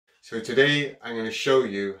So today I'm going to show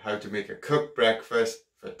you how to make a cooked breakfast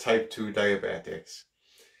for type 2 diabetics.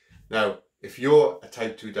 Now, if you're a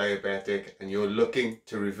type 2 diabetic and you're looking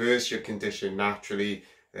to reverse your condition naturally,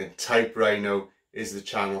 then Type Rhino is the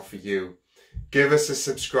channel for you. Give us a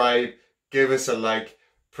subscribe, give us a like,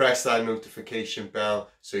 press that notification bell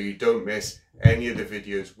so you don't miss any of the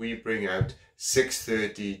videos we bring out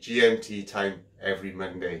 6:30 GMT time every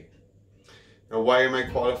Monday. Now, why am I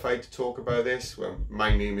qualified to talk about this? Well,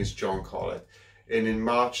 my name is John Collett, and in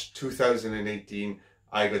March 2018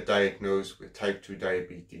 I got diagnosed with type 2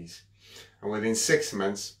 diabetes, and within 6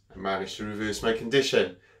 months I managed to reverse my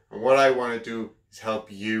condition, and what I want to do is help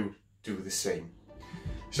you do the same.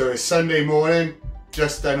 So it's Sunday morning,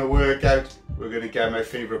 just done a workout. We're going to get my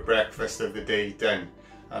favourite breakfast of the day done,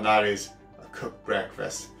 and that is a cooked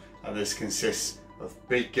breakfast, and this consists of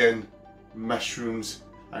bacon, mushrooms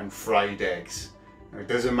and fried eggs. Now, it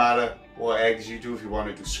doesn't matter what eggs you do, if you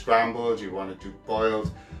want to do scrambled, you want to do boiled,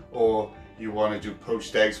 or you want to do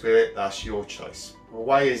poached eggs with it, that's your choice. Well,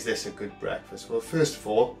 why is this a good breakfast? Well, first of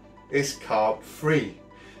all, it's carb free.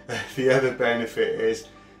 The other benefit is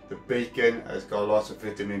the bacon has got lots of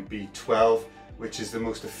vitamin B12, which is the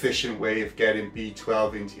most efficient way of getting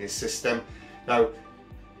B12 into your system. Now,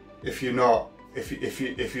 if you're not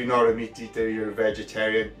a meat eater, you're a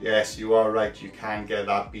vegetarian, yes, you are right, you can get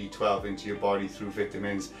that B12 into your body through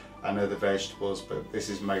vitamins and other vegetables, but this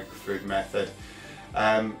is my preferred method.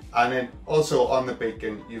 And then also on the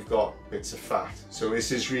bacon, you've got bits of fat. So this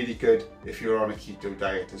is really good if you're on a keto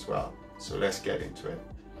diet as well. So let's get into it.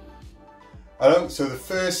 Alright, so the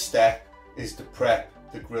first step is to prep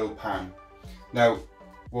the grill pan. Now,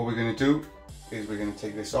 what we're going to do is we're going to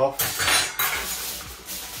take this off.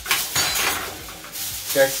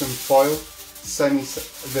 Get some foil,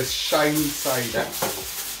 the shiny side up,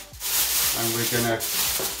 and we're going to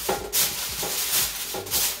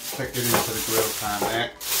stick it into the grill pan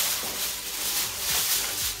there.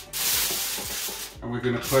 And we're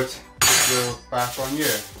going to put the grill back on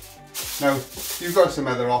here. Now, you've got some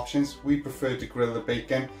other options. We prefer to grill the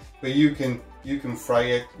bacon, but you can fry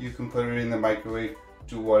it, you can put it in the microwave,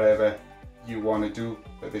 do whatever you want to do,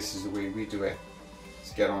 but this is the way we do it.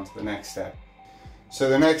 Let's get on to the next step. So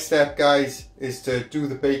the next step, guys, is to do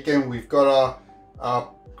the bacon. We've got our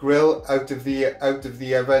grill out of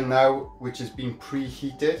the oven now, which has been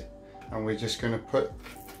preheated, and we're just going to put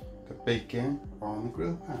the bacon on the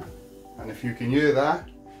grill pan. And if you can hear that,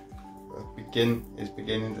 the bacon is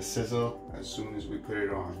beginning to sizzle as soon as we put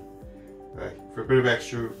it on. Right. For a bit of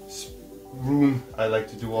extra room, I like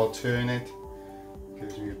to do alternate.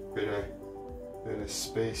 Gives me a bit of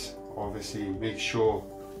space. Obviously, make sure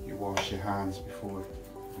you wash your hands before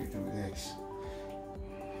you do this.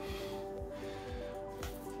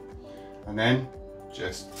 And then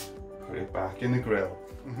just put it back in the grill.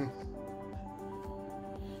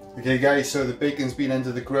 Okay guys, so the bacon's been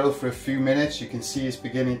under the grill for a few minutes. You can see it's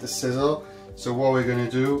beginning to sizzle. So what we're going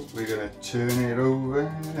to do, we're going to turn it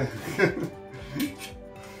over.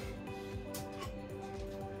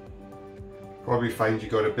 Probably find you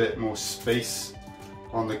got a bit more space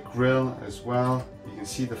on the grill as well. You can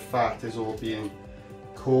see the fat is all being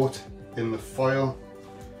caught in the foil,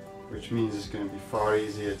 which means it's going to be far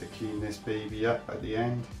easier to clean this baby up at the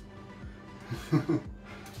end. And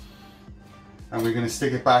we're going to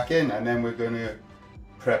stick it back in, and then we're going to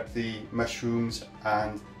prep the mushrooms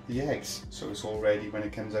and the eggs so it's all ready when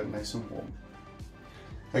it comes out nice and warm.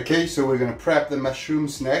 Okay, so we're going to prep the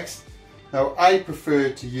mushrooms next. Now, I prefer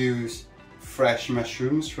to use fresh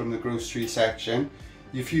mushrooms from the grocery section.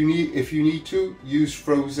 If you need to use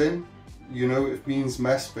frozen, you know, it means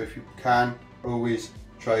must, but if you can, always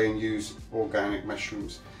try and use organic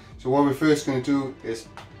mushrooms. So what we're first going to do is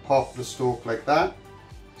pop the stalk like that.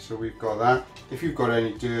 So we've got that. If you've got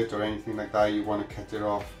any dirt or anything like that you want to cut it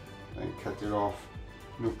off, then cut it off,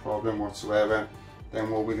 no problem whatsoever. Then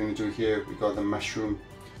what we're going to do here, we've got the mushroom,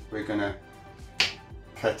 we're going to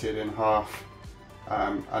cut it in half,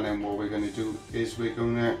 and then what we're going to do is we're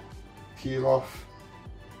going to peel off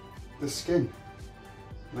the skin,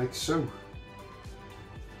 like so.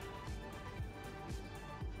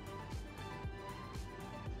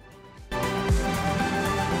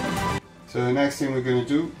 So the next thing we're going to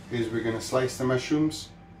do is we're going to slice the mushrooms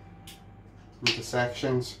into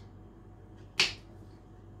sections,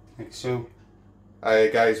 like so.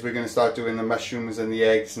 Alright guys, we're going to start doing the mushrooms and the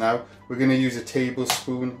eggs now. We're going to use a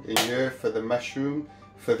tablespoon in here for the mushroom,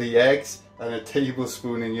 for the eggs, and a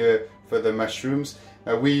tablespoon in here for the mushrooms.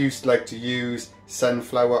 Now we like to use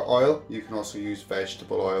sunflower oil. You can also use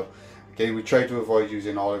vegetable oil. Okay, we try to avoid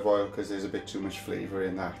using olive oil because there's a bit too much flavour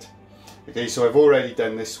in that. Okay, so I've already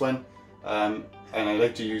done this one. and I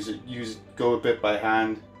like to go a bit by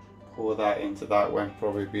hand, pour that into that one,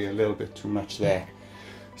 probably be a little bit too much there.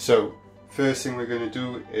 So first thing we're going to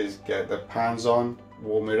do is get the pans on,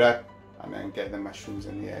 warm it up, and then get the mushrooms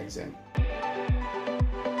and the eggs in.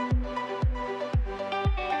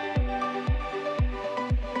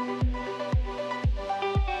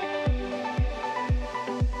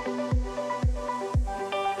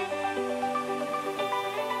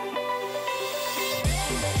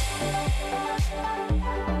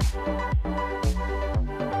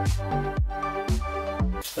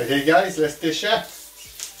 Okay guys, let's dish up.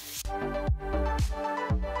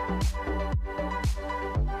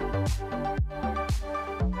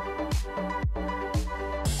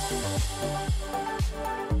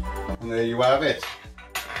 And there you have it.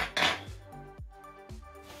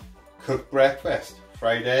 Cooked breakfast,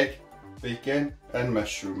 fried egg, bacon and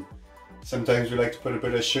mushroom. Sometimes we like to put a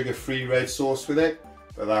bit of sugar-free red sauce with it,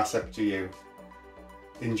 but that's up to you.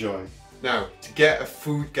 Enjoy. Now, to get a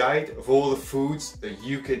food guide of all the foods that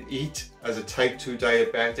you can eat as a type 2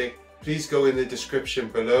 diabetic, please go in the description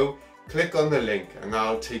below, click on the link and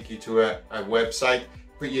that'll take you to a website.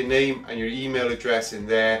 Put your name and your email address in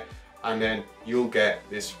there and then you'll get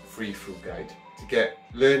this free food guide. To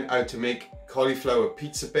learn how to make cauliflower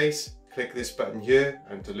pizza base, click this button here,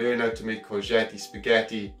 and to learn how to make courgette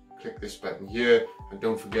spaghetti, click this button here, and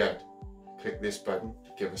don't forget, click this button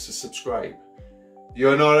to give us a subscribe.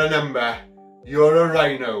 You're not a number, you're a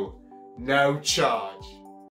Rhino. Now charge.